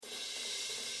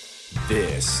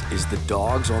This is the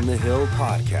Dogs on the Hill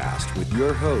podcast with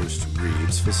your host,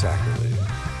 Reeves Fisackerly.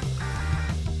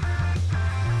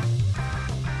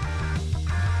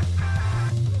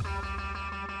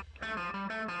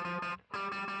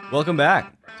 Welcome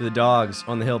back to the Dogs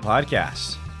on the Hill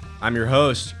podcast. I'm your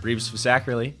host, Reeves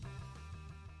Fisackerly.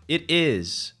 It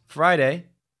is Friday,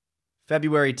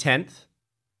 February 10th,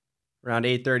 around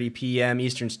 8:30 p.m.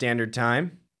 Eastern Standard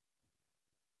Time.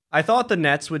 I thought the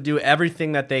Nets would do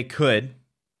everything that they could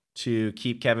to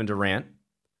keep Kevin Durant,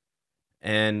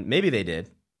 and maybe they did.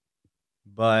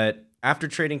 But after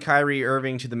trading Kyrie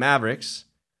Irving to the Mavericks,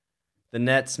 the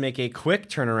Nets make a quick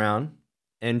turnaround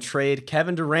and trade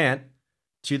Kevin Durant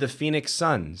to the Phoenix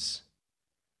Suns.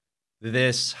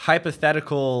 This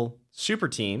hypothetical super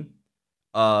team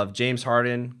of James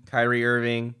Harden, Kyrie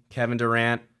Irving, Kevin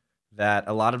Durant that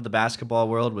a lot of the basketball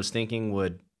world was thinking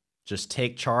would just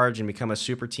take charge and become a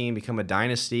super team, become a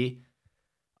dynasty,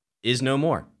 is no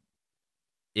more.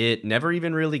 It never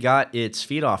even really got its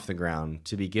feet off the ground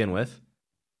to begin with.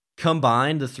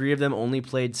 Combined, the three of them only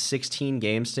played 16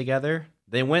 games together.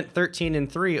 They went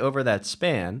 13-3 over that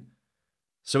span,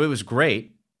 so it was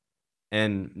great.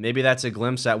 And maybe that's a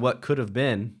glimpse at what could have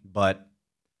been, but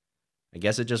I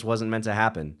guess it just wasn't meant to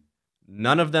happen.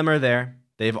 None of them are there.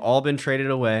 They've all been traded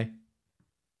away.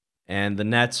 And the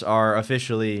Nets are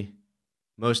officially,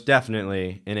 most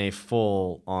definitely, in a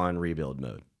full-on rebuild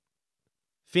mode.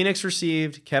 Phoenix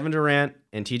received Kevin Durant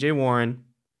and TJ Warren.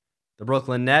 The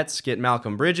Brooklyn Nets get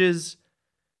Malcolm Bridges,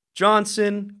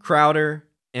 Johnson, Crowder,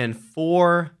 and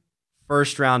 4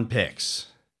 first-round picks.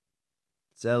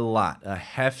 It's a lot, a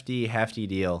hefty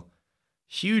deal.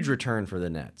 Huge return for the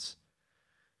Nets.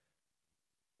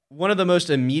 One of the most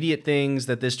immediate things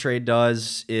that this trade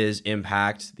does is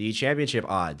impact the championship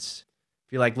odds.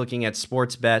 If you like looking at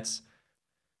sports bets,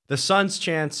 the Suns'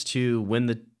 chance to win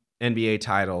the NBA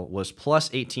title was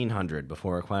plus 1,800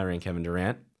 before acquiring Kevin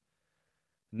Durant.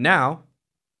 Now,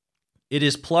 it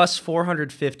is plus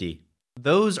 450.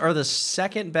 Those are the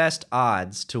second best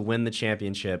odds to win the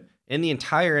championship in the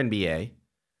entire NBA.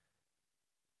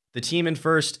 The team in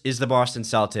first is the Boston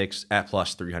Celtics at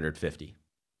plus 350.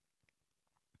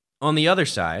 On the other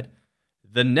side,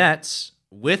 the Nets,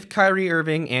 with Kyrie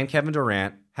Irving and Kevin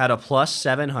Durant, had a plus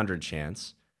 700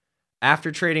 chance.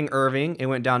 After trading Irving, it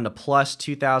went down to plus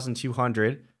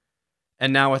 2,200.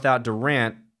 And now without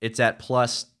Durant, it's at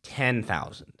plus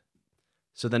 10,000.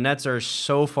 So the Nets are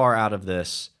so far out of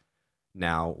this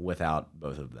now without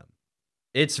both of them.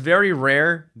 It's very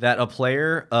rare that a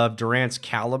player of Durant's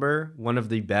caliber, one of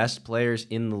the best players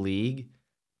in the league,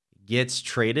 gets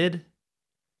traded.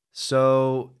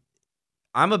 So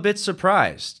I'm a bit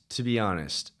surprised, to be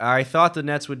honest. I thought the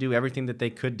Nets would do everything that they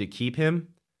could to keep him.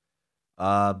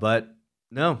 But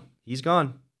no, he's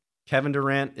gone. Kevin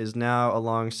Durant is now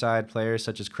alongside players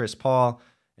such as Chris Paul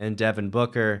and Devin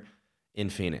Booker in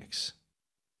Phoenix.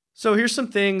 So here's some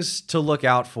things to look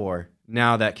out for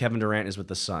now that Kevin Durant is with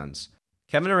the Suns.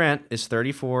 Kevin Durant is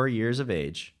 34 years of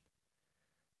age,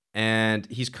 and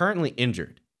he's currently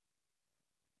injured.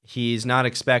 He's not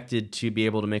expected to be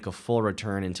able to make a full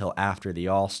return until after the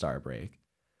All-Star break.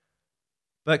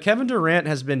 But Kevin Durant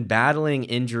has been battling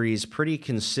injuries pretty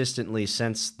consistently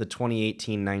since the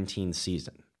 2018-19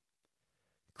 season.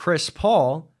 Chris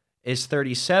Paul is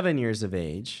 37 years of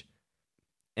age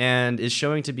and is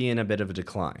showing to be in a bit of a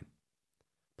decline.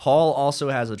 Paul also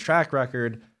has a track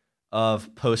record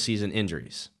of postseason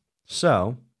injuries.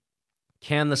 So,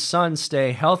 can the Suns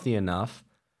stay healthy enough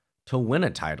to win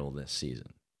a title this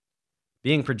season?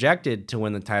 Being projected to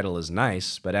win the title is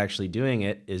nice, but actually doing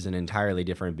it is an entirely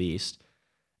different beast.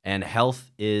 And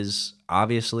health is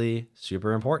obviously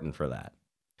super important for that.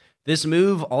 This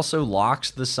move also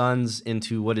locks the Suns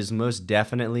into what is most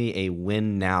definitely a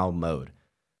win-now mode.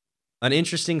 An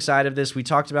interesting side of this, we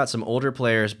talked about some older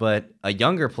players, but a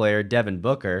younger player, Devin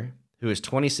Booker, who is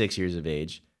 26 years of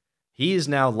age, he is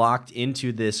now locked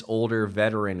into this older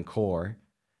veteran core.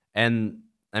 And,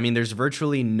 I mean, there's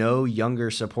virtually no younger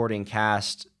supporting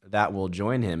cast that will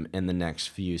join him in the next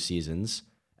few seasons,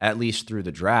 at least through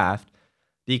the draft,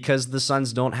 because the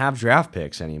Suns don't have draft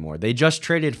picks anymore. They just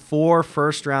traded 4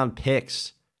 first-round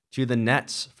picks to the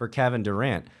Nets for Kevin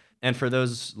Durant. And for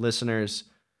those listeners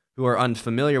who are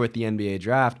unfamiliar with the NBA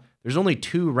draft, there's only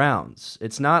 2 rounds.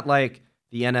 It's not like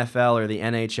the NFL or the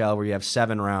NHL where you have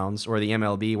 7 rounds, or the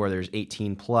MLB where there's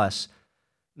 18 plus.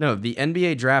 No, the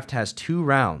NBA draft has 2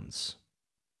 rounds.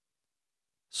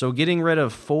 So getting rid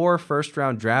of 4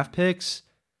 first-round draft picks,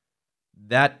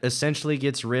 that essentially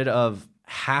gets rid of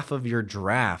half of your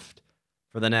draft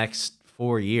for the next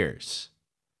 4 years.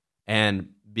 And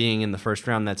being in the first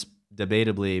round, that's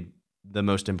debatably the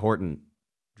most important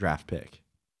draft pick.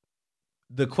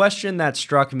 The question that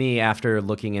struck me after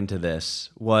looking into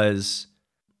this was,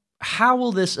 how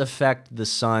will this affect the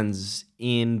Suns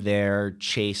in their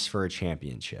chase for a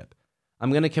championship? I'm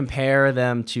going to compare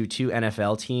them to two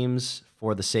NFL teams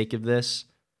for the sake of this.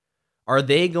 Are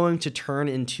they going to turn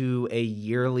into a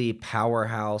yearly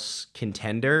powerhouse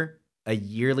contender, a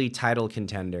yearly title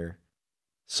contender,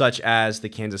 such as the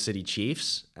Kansas City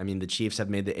Chiefs? I mean, the Chiefs have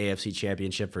made the AFC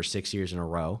Championship for 6 years in a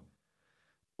row.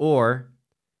 Or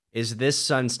is this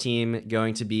Suns team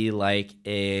going to be like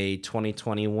a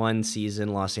 2021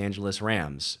 season Los Angeles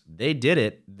Rams? They did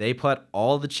it. They put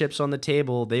all the chips on the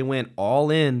table. They went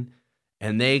all in,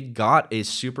 and they got a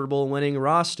Super Bowl winning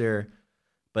roster,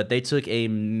 but they took a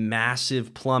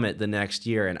massive plummet the next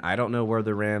year, and I don't know where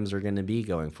the Rams are going to be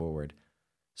going forward.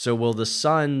 So will the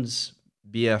Suns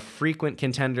be a frequent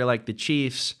contender like the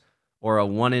Chiefs or a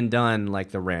one and done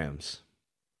like the Rams?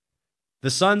 The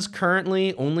Suns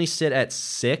currently only sit at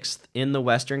 6th in the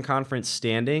Western Conference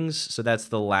standings, so that's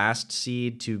the last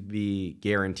seed to be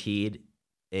guaranteed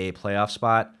a playoff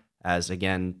spot, as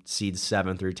again, seeds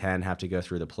 7 through 10 have to go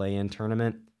through the play-in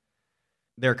tournament.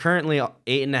 They're currently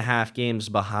 8.5 games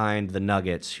behind the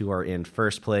Nuggets, who are in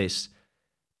first place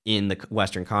in the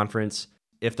Western Conference.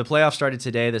 If the playoffs started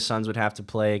today, the Suns would have to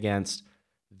play against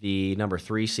the number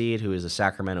 3 seed, who is the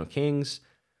Sacramento Kings.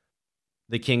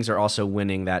 The Kings are also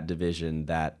winning that division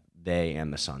that they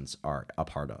and the Suns are a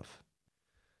part of.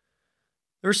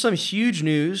 There's some huge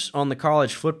news on the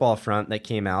college football front that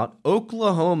came out.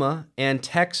 Oklahoma and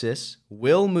Texas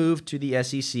will move to the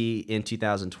SEC in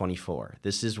 2024.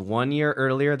 This is 1 year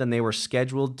earlier than they were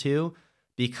scheduled to.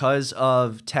 Because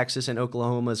of Texas and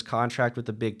Oklahoma's contract with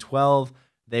the Big 12,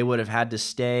 they would have had to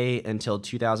stay until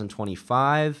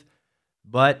 2025,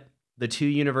 but the two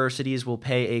universities will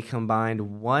pay a combined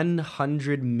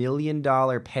 $100 million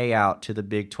payout to the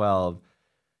Big 12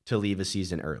 to leave a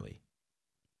season early.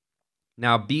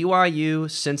 Now,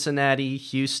 BYU, Cincinnati,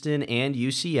 Houston, and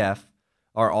UCF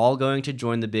are all going to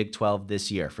join the Big 12 this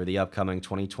year for the upcoming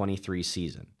 2023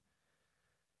 season.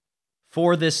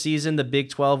 For this season, the Big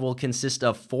 12 will consist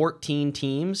of 14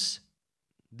 teams.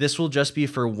 This will just be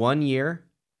for 1 year.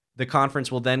 The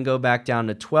conference will then go back down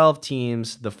to 12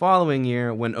 teams the following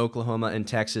year when Oklahoma and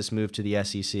Texas move to the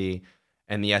SEC,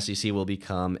 and the SEC will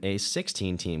become a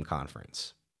 16-team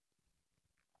conference.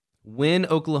 When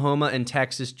Oklahoma and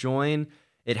Texas join,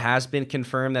 it has been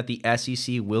confirmed that the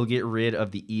SEC will get rid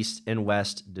of the East and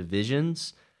West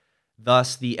divisions.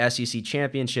 Thus, the SEC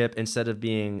championship, instead of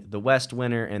being the West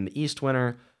winner and the East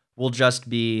winner, will just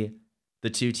be the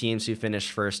two teams who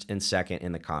finish first and second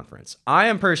in the conference. I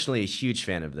am personally a huge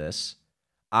fan of this.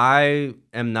 I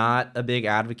am not a big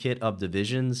advocate of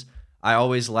divisions. I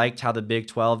always liked how the Big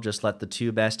 12 just let the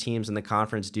two best teams in the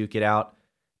conference duke it out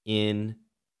in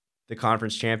the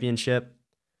conference championship.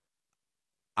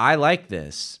 I like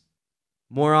this.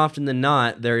 More often than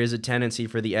not, there is a tendency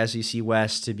for the SEC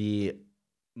West to be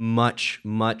much,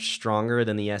 much stronger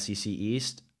than the SEC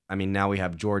East. I mean, now we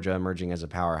have Georgia emerging as a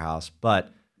powerhouse,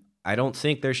 but I don't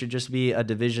think there should just be a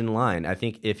division line. I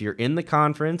think if you're in the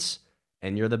conference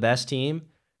and you're the best team,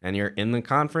 and you're in the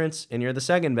conference and you're the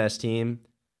second best team,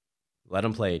 let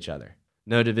them play each other.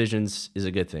 No divisions is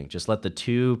a good thing. Just let the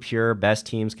two pure best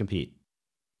teams compete.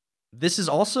 This is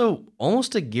also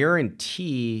almost a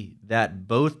guarantee that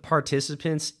both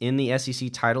participants in the SEC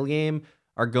title game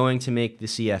are going to make the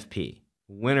CFP,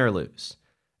 win or lose.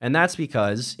 And that's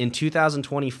because in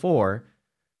 2024,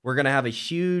 we're going to have a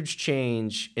huge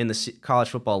change in the college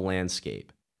football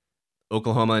landscape.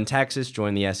 Oklahoma and Texas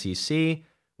join the SEC,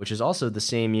 which is also the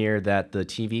same year that the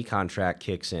TV contract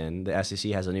kicks in. The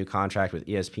SEC has a new contract with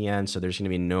ESPN, so there's going to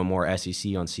be no more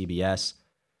SEC on CBS.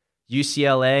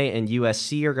 UCLA and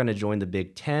USC are going to join the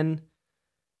Big Ten.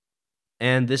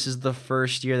 And this is the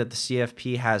first year that the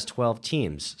CFP has 12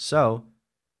 teams. So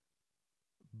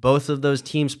both of those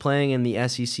teams playing in the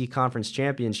SEC Conference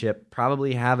Championship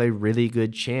probably have a really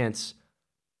good chance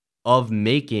of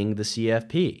making the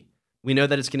CFP. We know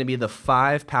that it's going to be the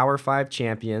 5 Power 5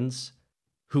 champions,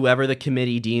 whoever the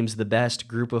committee deems the best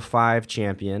group of 5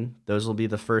 champion. Those will be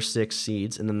the first 6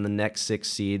 seeds, and then the next 6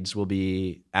 seeds will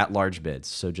be at-large bids,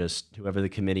 so just whoever the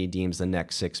committee deems the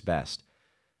next 6 best.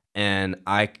 And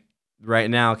I, right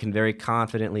now, can very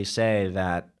confidently say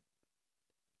that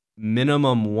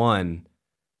minimum 1,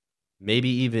 maybe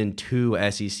even 2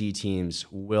 SEC teams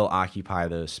will occupy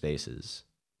those spaces.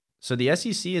 So the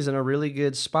SEC is in a really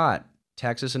good spot.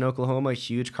 Texas and Oklahoma,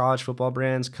 huge college football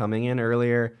brands coming in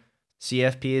earlier.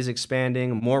 CFP is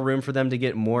expanding, more room for them to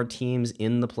get more teams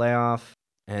in the playoff.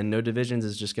 And no divisions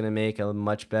is just going to make a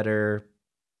much better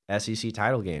SEC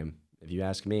title game. If you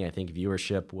ask me, I think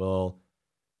viewership will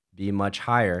be much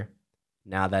higher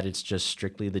now that it's just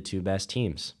strictly the two best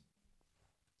teams.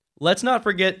 Let's not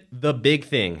forget the big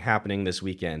thing happening this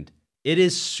weekend. It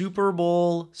is Super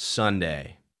Bowl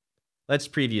Sunday. Let's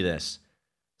preview this.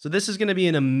 So this is going to be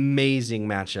an amazing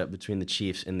matchup between the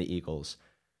Chiefs and the Eagles.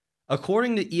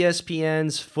 According to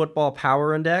ESPN's Football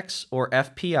Power Index, or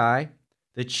FPI,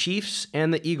 the Chiefs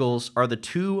and the Eagles are the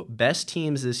two best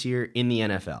teams this year in the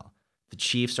NFL. The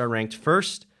Chiefs are ranked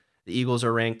first. The Eagles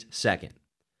are ranked second.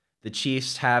 The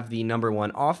Chiefs have the number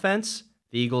 1 offense.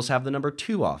 The Eagles have the number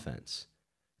 2 offense.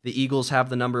 The Eagles have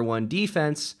the number 1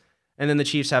 defense, and then the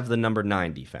Chiefs have the number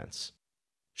 9 defense.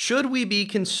 Should we be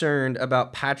concerned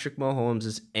about Patrick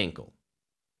Mahomes' ankle?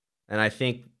 And I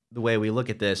think the way we look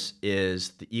at this is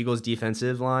the Eagles'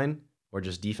 defensive line, or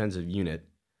just defensive unit,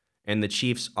 and the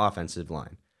Chiefs' offensive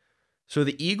line. So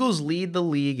the Eagles lead the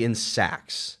league in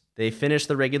sacks. They finished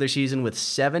the regular season with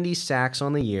 70 sacks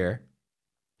on the year,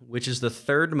 which is the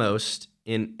third most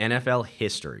in NFL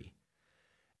history.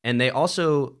 And they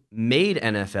also made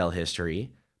NFL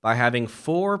history by having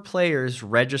 4 players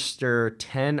register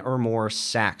 10 or more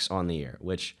sacks on the year,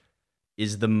 which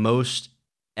is the most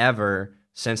ever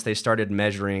since they started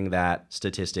measuring that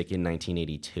statistic in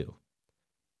 1982.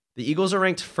 The Eagles are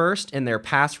ranked first in their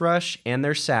pass rush and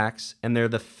their sacks, and they're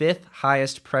the 5th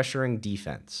highest pressuring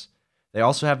defense. They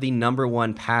also have the number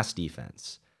 1 pass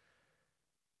defense.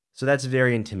 So that's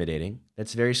very intimidating.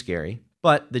 That's very scary.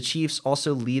 But the Chiefs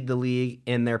also lead the league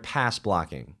in their pass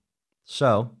blocking.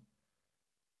 So,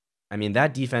 I mean,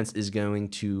 that defense is going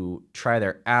to try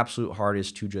their absolute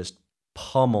hardest to just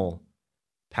pummel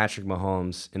Patrick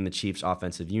Mahomes in the Chiefs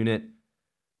offensive unit.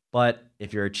 But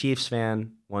if you're a Chiefs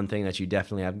fan, one thing that you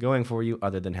definitely have going for you,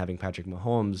 other than having Patrick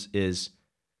Mahomes, is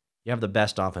you have the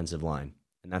best offensive line.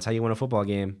 And that's how you win a football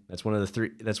game. That's one of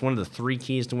the three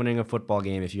keys to winning a football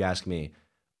game, if you ask me.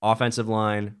 Offensive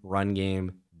line, run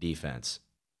game, defense.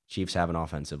 Chiefs have an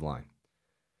offensive line.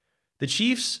 The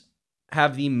Chiefs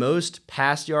have the most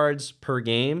pass yards per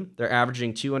game. They're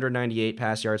averaging 298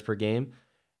 pass yards per game.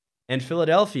 And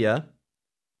Philadelphia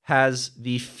has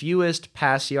the fewest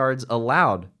pass yards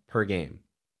allowed per game,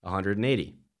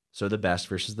 180. So the best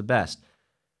versus the best.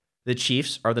 The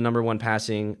Chiefs are the number 1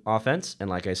 passing offense, and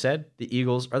like I said, the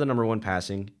Eagles are the number 1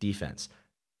 passing defense.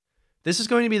 This is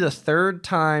going to be the third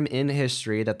time in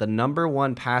history that the number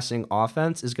 1 passing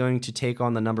offense is going to take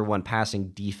on the number 1 passing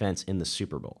defense in the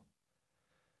Super Bowl.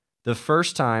 The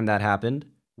first time that happened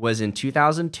was in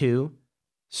 2002,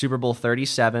 Super Bowl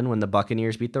 37, when the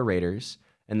Buccaneers beat the Raiders.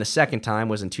 And the second time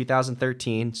was in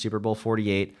 2013, Super Bowl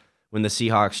 48, when the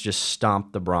Seahawks just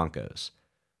stomped the Broncos.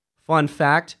 Fun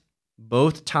fact,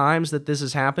 both times that this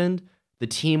has happened, the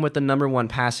team with the number 1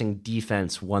 passing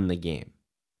defense won the game.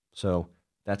 So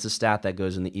that's a stat that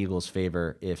goes in the Eagles'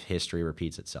 favor if history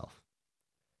repeats itself.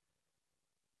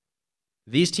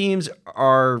 These teams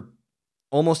are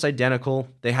almost identical.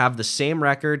 They have the same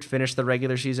record, finished the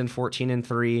regular season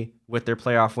 14-3. With their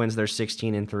playoff wins, they're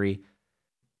 16-3.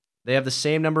 They have the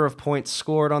same number of points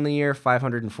scored on the year,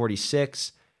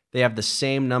 546. They have the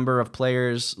same number of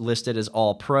players listed as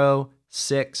All-Pro,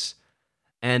 6.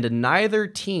 And neither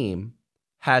team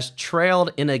has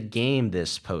trailed in a game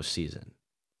this postseason.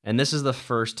 And this is the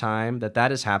first time that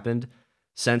has happened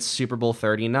since Super Bowl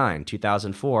 39,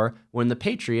 2004, when the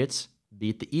Patriots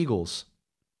beat the Eagles.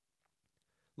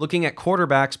 Looking at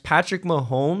quarterbacks, Patrick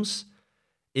Mahomes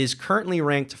is currently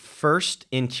ranked first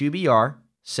in QBR,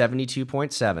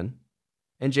 72.7,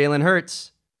 and Jalen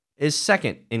Hurts is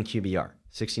second in QBR,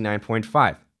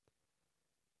 69.5.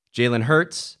 Jalen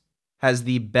Hurts has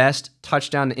the best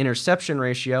touchdown to interception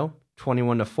ratio,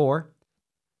 21-4,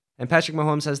 and Patrick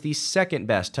Mahomes has the second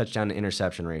best touchdown to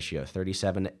interception ratio,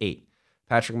 37-8.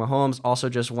 Patrick Mahomes also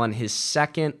just won his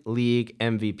second league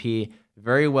MVP,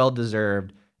 very well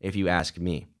deserved if you ask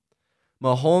me.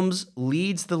 Mahomes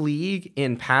leads the league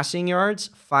in passing yards,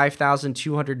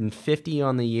 5,250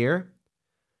 on the year.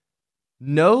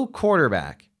 No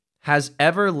quarterback has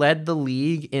ever led the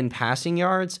league in passing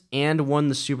yards and won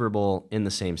the Super Bowl in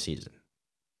the same season.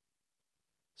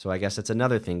 So I guess that's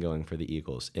another thing going for the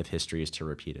Eagles if history is to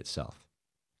repeat itself.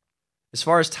 As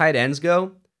far as tight ends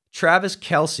go, Travis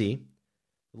Kelce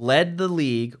led the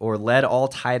league, or led all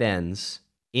tight ends,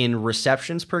 in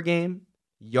receptions per game,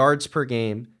 yards per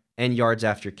game, and yards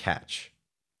after catch.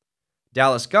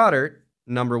 Dallas Goedert,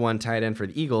 number 1 tight end for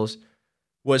the Eagles,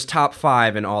 was top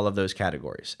 5 in all of those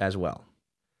categories as well.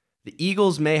 The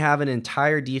Eagles may have an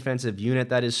entire defensive unit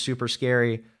that is super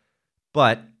scary,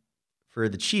 but for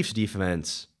the Chiefs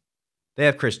defense, they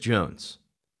have Chris Jones.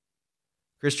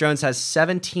 Chris Jones has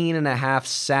 17.5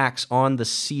 sacks on the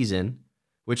season,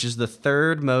 which is the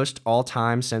third most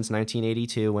all-time since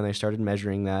 1982 when they started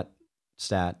measuring that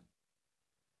stat.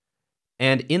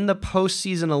 And in the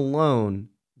postseason alone,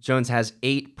 Jones has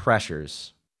 8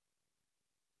 pressures.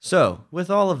 So, with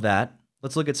all of that,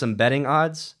 let's look at some betting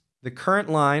odds. The current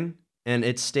line, and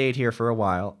it's stayed here for a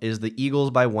while, is the Eagles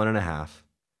by 1.5.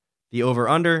 The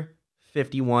over-under,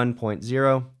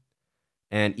 51.0.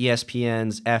 And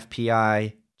ESPN's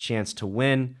FPI chance to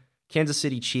win, Kansas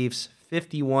City Chiefs,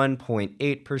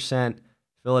 51.8%.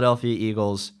 Philadelphia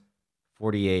Eagles,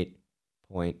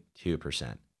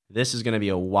 48.2%. This is going to be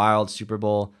a wild Super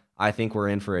Bowl. I think we're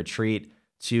in for a treat.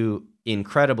 Two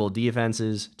incredible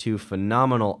defenses, two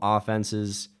phenomenal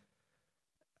offenses.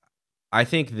 I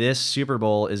think this Super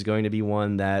Bowl is going to be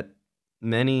one that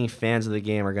many fans of the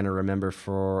game are going to remember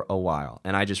for a while.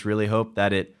 And I just really hope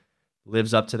that it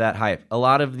lives up to that hype. A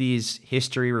lot of these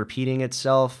history repeating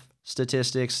itself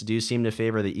statistics do seem to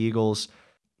favor the Eagles.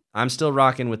 I'm still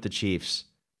rocking with the Chiefs.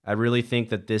 I really think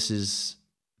that this is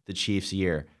the Chiefs'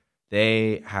 year.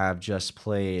 They have just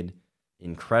played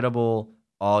incredible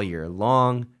all year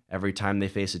long. Every time they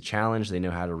face a challenge, they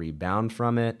know how to rebound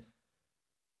from it.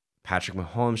 Patrick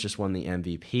Mahomes just won the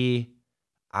MVP.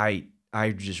 I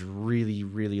just really,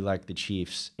 really like the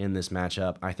Chiefs in this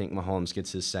matchup. I think Mahomes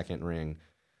gets his second ring.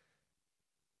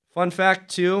 Fun fact,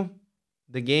 too,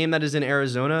 the game that is in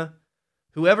Arizona,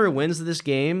 whoever wins this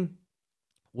game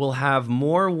will have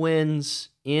more wins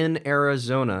in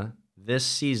Arizona this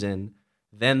season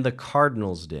than the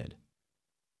Cardinals did.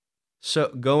 So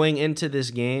going into this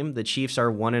game, the Chiefs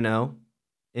are 1-0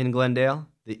 in Glendale,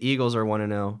 the Eagles are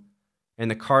 1-0,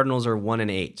 and the Cardinals are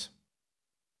 1-8.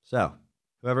 So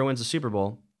whoever wins the Super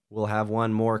Bowl will have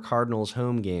won more Cardinals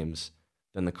home games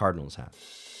than the Cardinals have.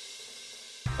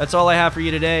 That's all I have for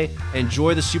you today.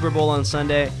 Enjoy the Super Bowl on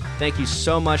Sunday. Thank you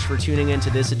so much for tuning in to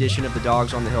this edition of the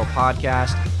Dogs on the Hill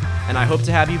podcast, and I hope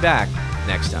to have you back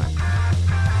next time.